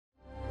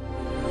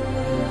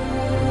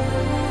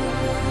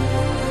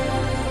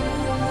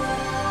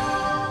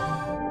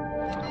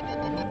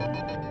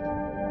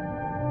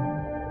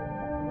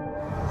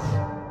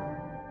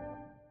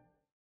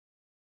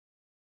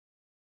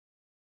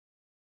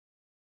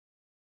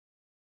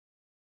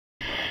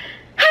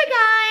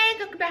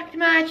back to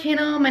my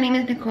channel. My name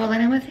is Nicole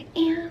and I'm with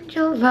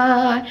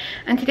Angela.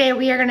 And today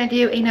we are gonna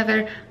do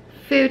another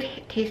food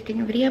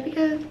tasting video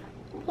because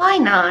why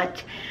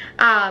not?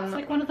 It's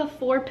like one of the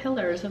 4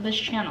 pillars of this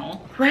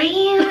channel. Right?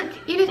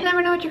 You just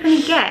never know what you're gonna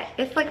get.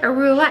 It's like a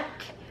roulette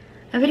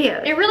of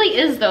videos. It really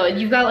is though.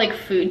 You've got like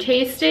food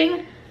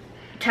tasting,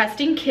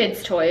 testing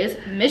kids' toys,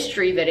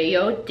 mystery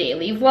video,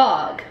 daily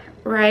vlog.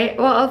 Right?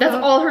 Well, that's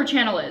all her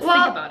channel is.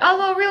 Well, think about it.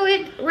 Although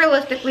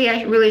realistically,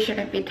 I really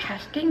shouldn't be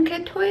testing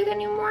kid toys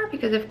anymore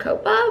because of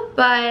Copa,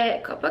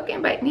 but Copa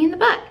can bite me in the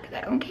butt because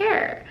I don't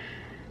care.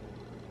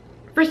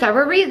 For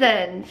several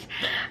reasons.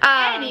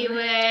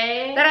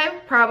 Anyway. That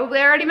I've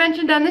probably already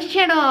mentioned on this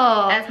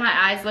channel. As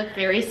my eyes look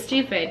very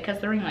stupid because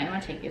the ring light. I'm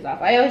gonna take these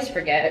off. I always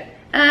forget.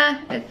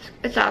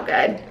 It's all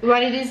good.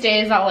 One of these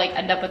days I'll like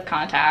end up with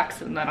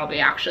contacts and then I'll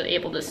be actually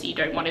able to see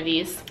during one of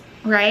these.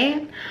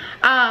 Right?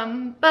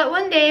 But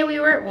one day we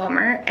were at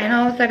Walmart and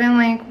all of a sudden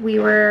like we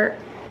were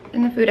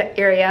in the food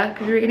area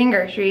because we were getting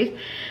groceries,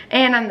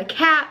 and on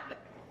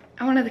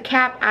one of the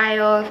cap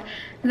aisles,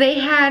 they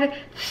had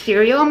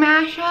cereal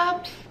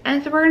mashups,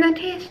 and so we're gonna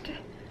taste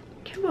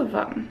 2 of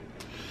them.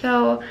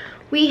 So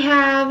we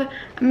have a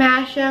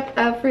mashup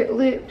of Fruit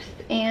Loops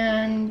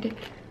and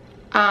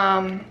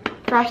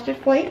Frosted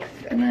Flakes,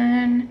 and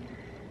then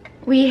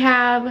we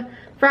have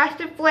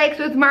Frosted Flakes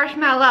with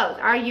marshmallows.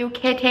 Are you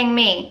kidding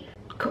me?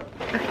 Cool.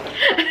 Okay.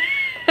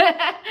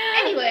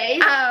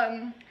 Anyways,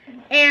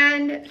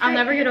 and I'll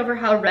never get over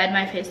how red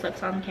my face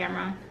looks on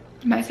camera.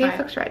 My face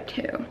looks red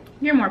too.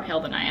 You're more pale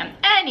than I am.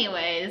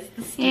 Anyways,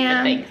 the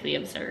stupid things we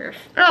observe.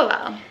 Oh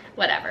well.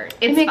 Whatever.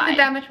 It makes it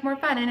that much more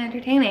fun and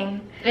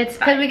entertaining. It's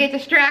fine. Because we get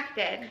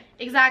distracted.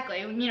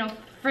 Exactly. You know,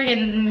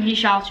 friggin' he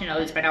shouts, you know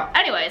this by now.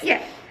 Anyways.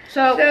 Yes.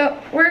 So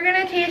we're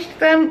gonna taste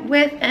them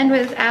with and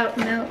without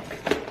milk.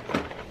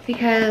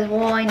 Because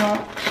why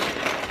not?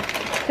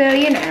 So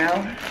you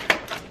know.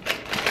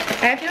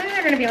 I have a feeling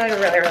they're gonna be like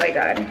really, really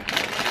good.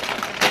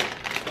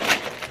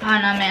 I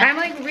don't know, man. I'm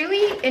like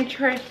really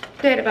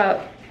interested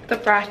about the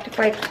Frosted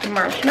Flakes and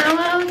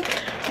marshmallows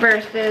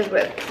versus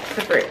with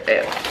the Fruit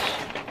Loops.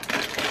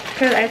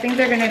 Because I think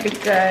they're gonna be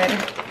good.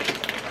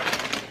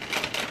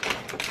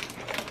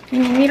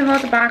 You need me to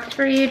hold the box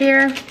for you,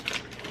 dear?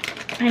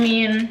 I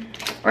mean,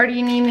 or do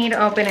you need me to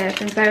open it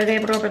since I was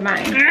able to open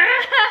mine?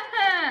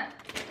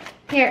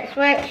 Here,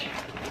 switch.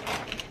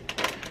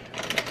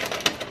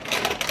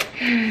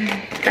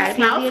 Gotta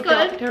smells be the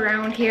adult good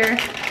around here.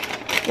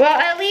 Well,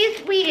 at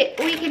least we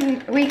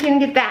can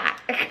get that.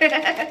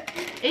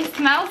 It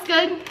smells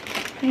good.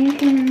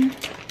 Mm-hmm.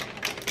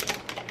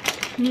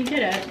 You did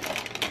it.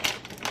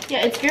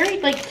 Yeah, it's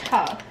very like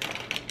tough.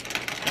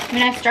 I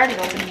mean, I started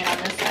opening it on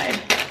this side.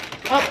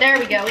 Oh, there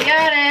we go. We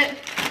got it.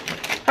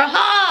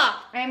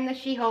 Aha! I'm the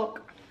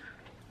She-Hulk.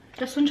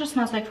 This one just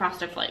smells like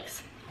Frosted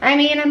Flakes. I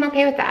mean, I'm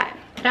okay with that.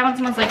 That one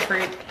smells like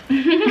fruit.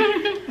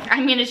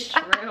 I mean, it's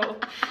true.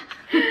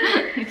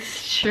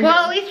 It's true.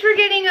 Well, at least we're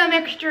getting a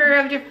mixture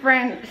of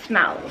different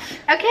smells.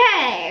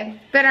 Okay.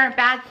 That aren't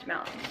bad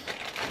smells.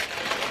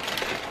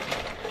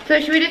 So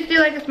should we just do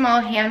like a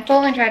small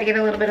handful and try to get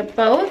a little bit of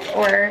both,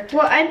 or?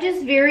 Well, I'm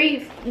just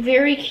very,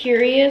 very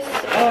curious.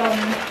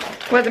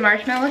 What the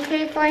marshmallows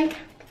taste like?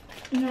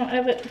 No, I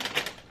have it.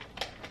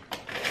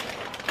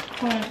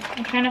 Hold on,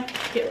 I'm trying to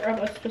get rid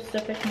of a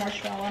specific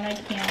marshmallow and I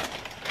can't.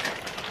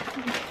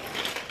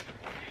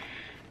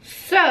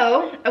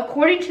 So,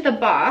 according to the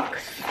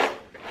box,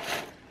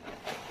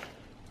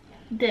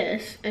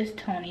 this is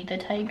Tony the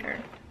Tiger.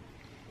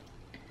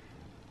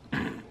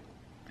 And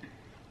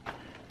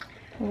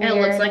it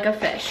looks like a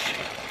fish.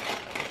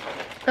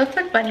 Looks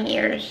like bunny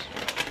ears.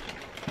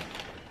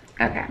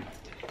 Okay.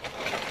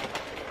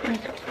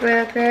 Let's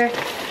grab her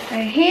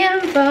a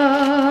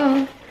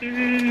handful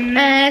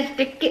and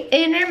stick it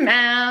in her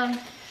mouth.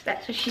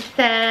 That's what she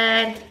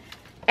said.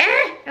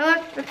 Ah!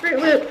 Look, the Fruit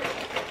Loop.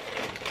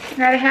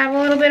 Gotta have a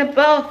little bit of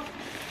both.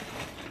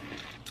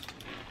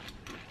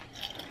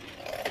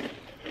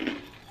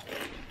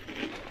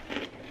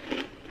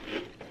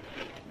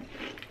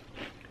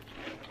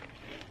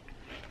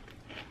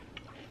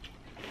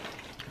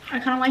 I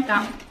kind of like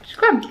that. It's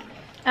good.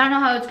 I don't know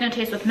how it's gonna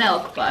taste with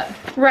milk, but.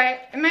 Right,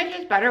 it might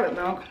taste better with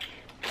milk.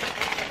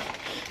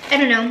 I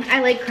don't know,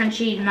 I like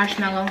crunchy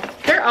marshmallow.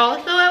 They're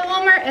also at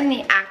Walmart in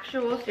the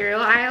actual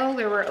cereal aisle.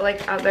 There were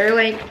like other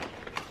like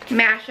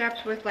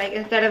mashups with like,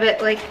 instead of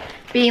it like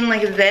being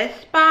like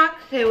this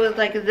box, it was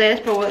like this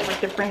but with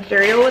like different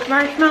cereal with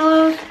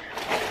marshmallows.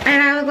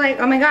 And I was like,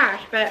 oh my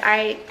gosh, but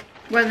I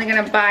wasn't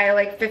gonna buy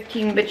like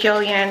 15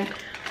 bajillion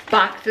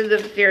boxes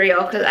of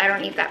cereal because I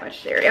don't eat that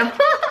much cereal.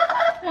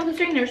 Well, the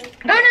stringers.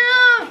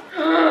 Oh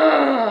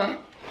no!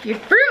 You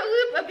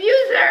Fruit Loop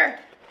abuser!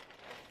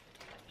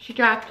 She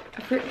dropped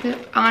a Fruit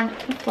Loop on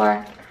the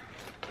floor.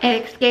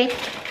 It escaped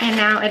and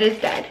now it is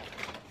dead.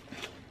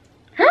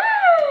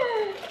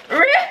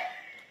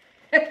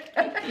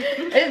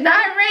 It's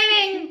not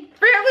raining.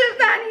 Fruit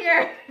Loops on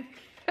here.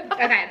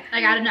 Okay,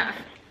 I got enough.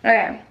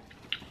 Okay.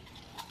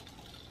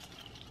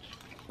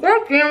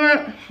 God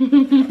damn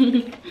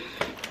it.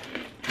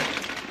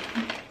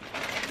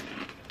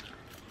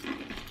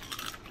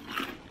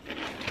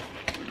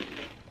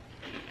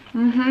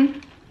 Mm-hmm.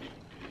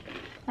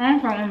 I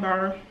like that one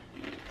better.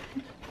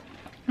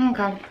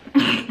 Okay.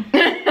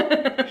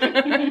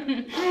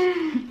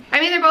 I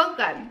mean, they're both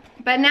good.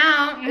 But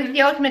now, it's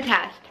the ultimate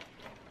test.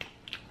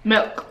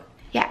 Milk.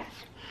 Yes.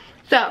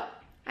 So,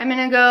 I'm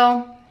gonna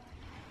go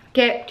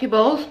get 2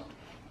 bowls.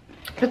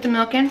 Put the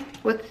milk in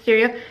with the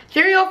cereal.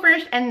 Cereal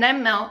first and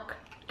then milk.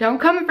 Don't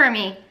come for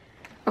me.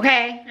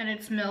 Okay? And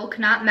it's milk,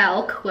 not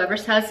milk. Whoever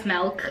says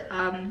milk,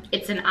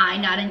 it's an I,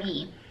 not an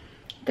E.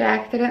 Did I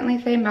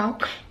accidentally say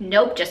milk?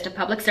 Nope, just a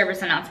public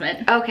service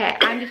announcement. Okay,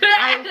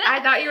 I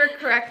thought you were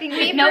correcting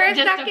me for a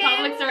just second. a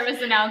public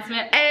service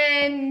announcement.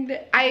 And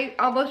I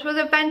almost was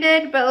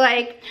offended, but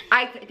like,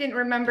 I didn't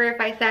remember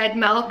if I said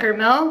milk or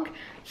milk.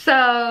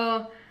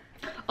 So.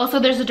 Also,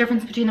 there's a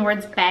difference between the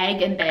words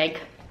bag and bag.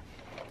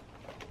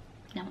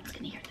 No one's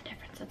gonna hear the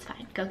difference, that's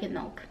fine. Go get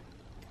milk.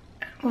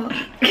 Well,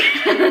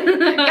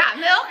 got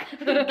milk?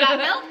 Got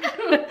milk?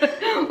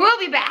 We'll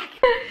be back.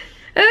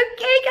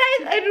 Okay,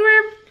 guys, and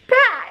we're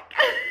back.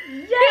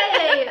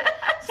 Yay!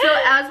 So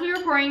as we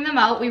were pouring them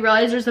out, we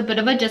realized there's a bit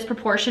of a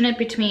disproportionate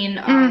between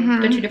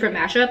the 2 different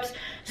mashups.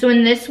 So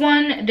in this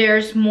one,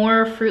 there's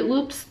more Fruit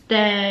Loops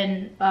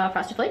than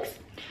Frosted Flakes.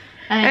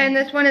 And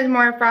this one is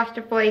more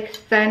Frosted Flakes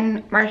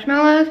than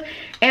marshmallows.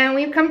 And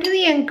we've come to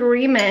the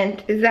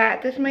agreement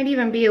that this might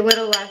even be a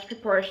little less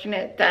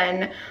proportionate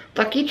than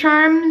Lucky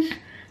Charms,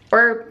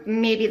 or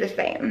maybe the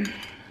same.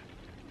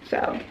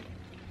 So,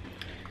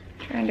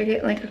 trying to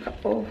get like a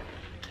couple,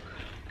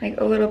 like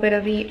a little bit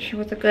of each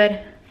with a good.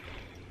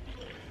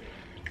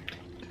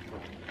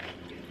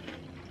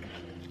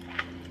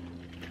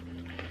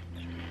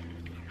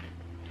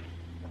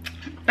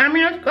 I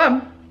mean, it's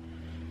good.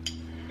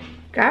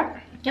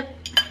 Okay. Yep.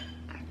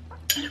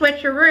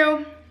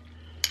 Switcheroo.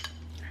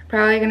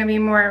 Probably gonna be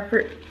more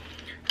Fruit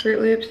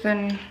Loops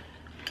than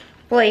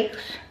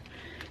flakes.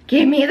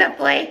 Give me the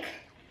flake.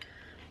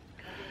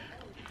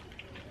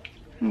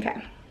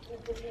 Okay.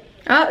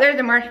 Oh, there's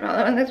a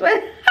marshmallow in this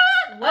one.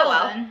 Oh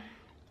well.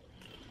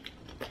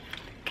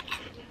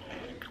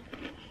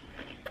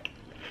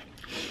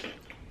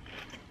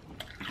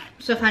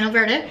 So final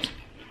verdict.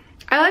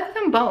 I like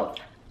them both.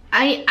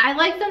 I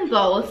like them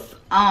both.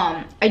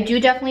 I do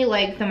definitely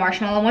like the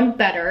marshmallow one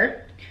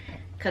better.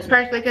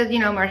 Especially because, you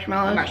know,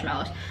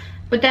 marshmallows.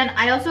 But then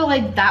I also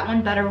like that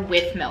one better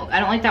with milk. I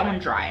don't like that one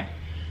dry.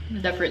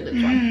 The Fruit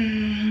Loops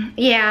one.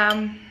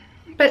 Yeah.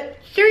 But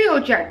cereal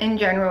in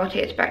general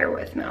tastes better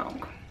with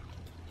milk.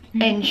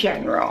 In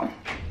general.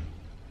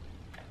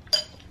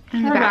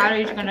 Our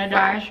battery's gonna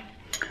die.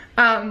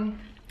 So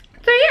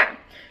yeah.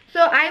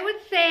 So I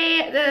would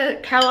say the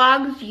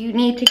Kellogg's, you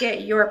need to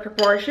get your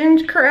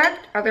proportions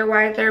correct.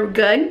 Otherwise they're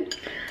good.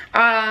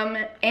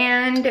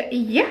 And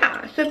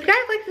yeah, so if you guys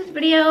like this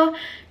video,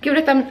 give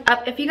it a thumbs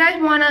up. If you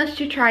guys want us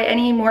to try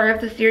any more of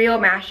the cereal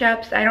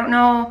mashups, I don't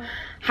know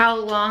how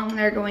long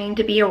they're going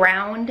to be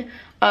around,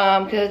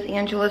 because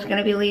Angela's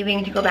gonna be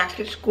leaving to go back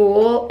to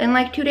school in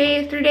like 2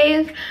 days, 3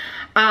 days.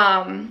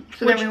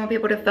 So then we won't be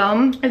able to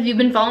film. If you've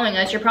been following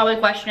us, you're probably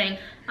questioning,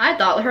 I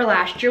thought her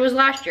last year was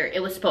last year. It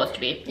was supposed to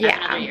be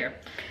another year.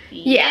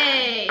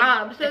 Yay!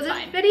 So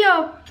this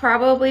video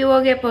probably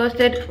will get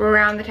posted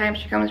around the time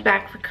she comes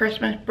back for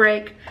Christmas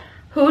break.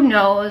 Who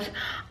knows?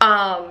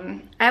 I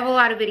have a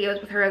lot of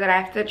videos with her that I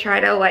have to try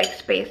to like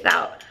space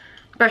out.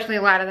 Especially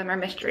a lot of them are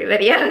mystery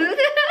videos.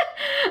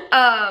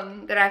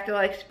 That I have to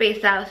like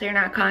space out so you're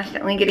not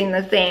constantly getting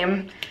the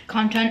same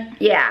content.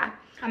 Yeah.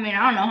 I mean,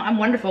 I don't know. I'm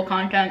wonderful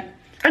content.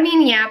 I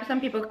mean, yeah, but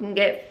some people can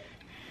get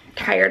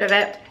tired of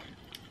it.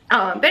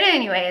 But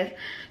anyways,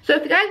 so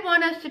if you guys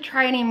want us to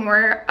try any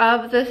more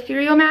of the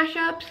cereal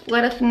mashups,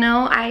 let us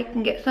know. I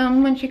can get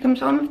some when she comes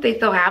home if they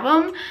still have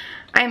them.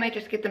 I might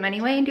just get them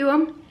anyway and do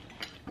them.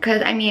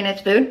 Because, I mean,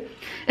 it's food.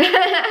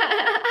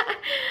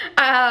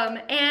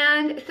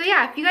 And so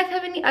yeah, if you guys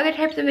have any other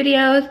types of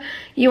videos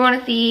you want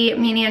to see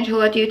me and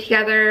Angela do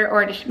together,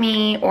 or just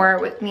me, or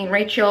with me and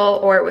Rachel,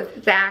 or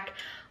with Zach,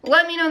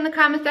 let me know in the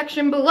comment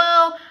section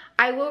below.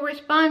 I will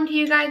respond to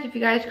you guys if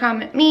you guys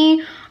comment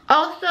me.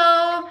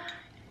 Also,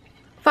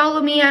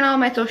 follow me on all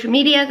my social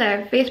medias. I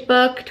have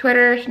Facebook,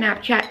 Twitter,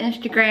 Snapchat,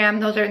 Instagram.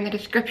 Those are in the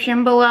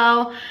description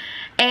below.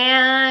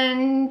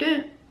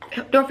 And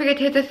don't forget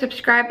to hit the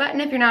subscribe button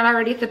if you're not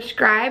already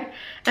subscribed.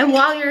 And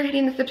while you're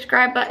hitting the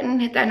subscribe button,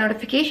 hit that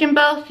notification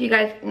bell so you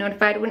guys get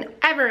notified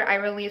whenever I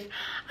release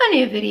a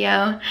new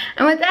video.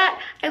 And with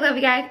that, I love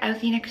you guys. I will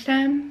see you next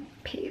time.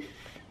 Peace.